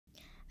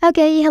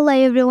Okay, hello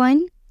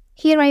everyone.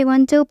 Here I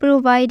want to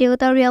provide a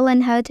tutorial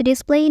on how to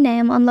display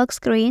name on lock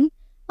screen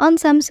on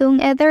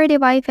Samsung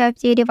A35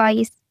 5G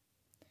device.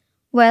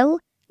 Well,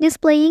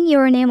 displaying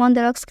your name on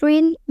the lock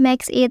screen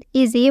makes it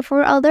easy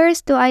for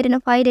others to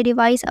identify the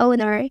device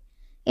owner.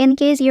 In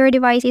case your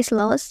device is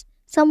lost,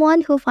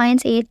 someone who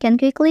finds it can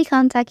quickly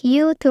contact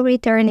you to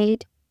return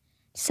it.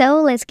 So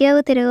let's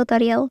go to the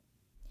tutorial.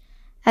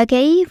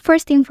 Okay,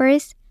 first thing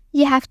first,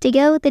 you have to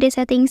go to the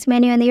settings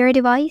menu on your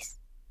device.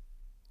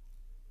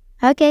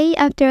 Okay,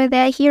 after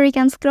that, here you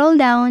can scroll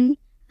down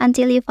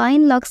until you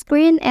find lock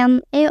screen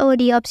and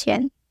AOD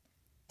option.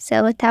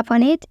 So tap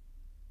on it.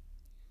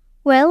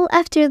 Well,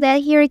 after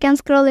that, here you can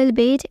scroll a little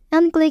bit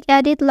and click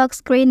edit lock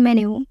screen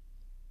menu.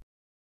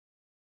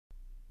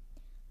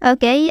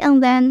 Okay,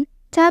 and then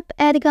tap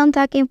add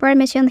contact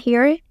information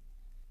here.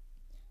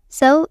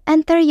 So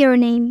enter your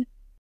name.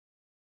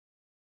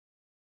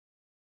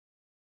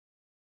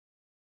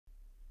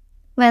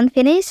 When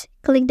finished,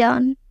 click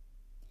done.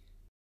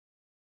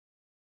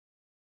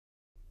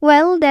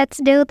 Well, that's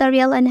the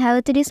tutorial on how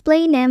to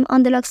display name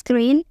on the lock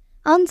screen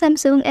on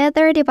Samsung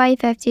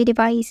A35 5G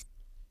device.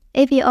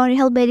 If you are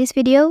helped by this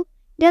video,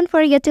 don't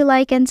forget to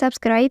like and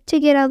subscribe to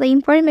get all the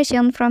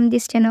information from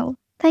this channel.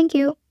 Thank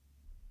you.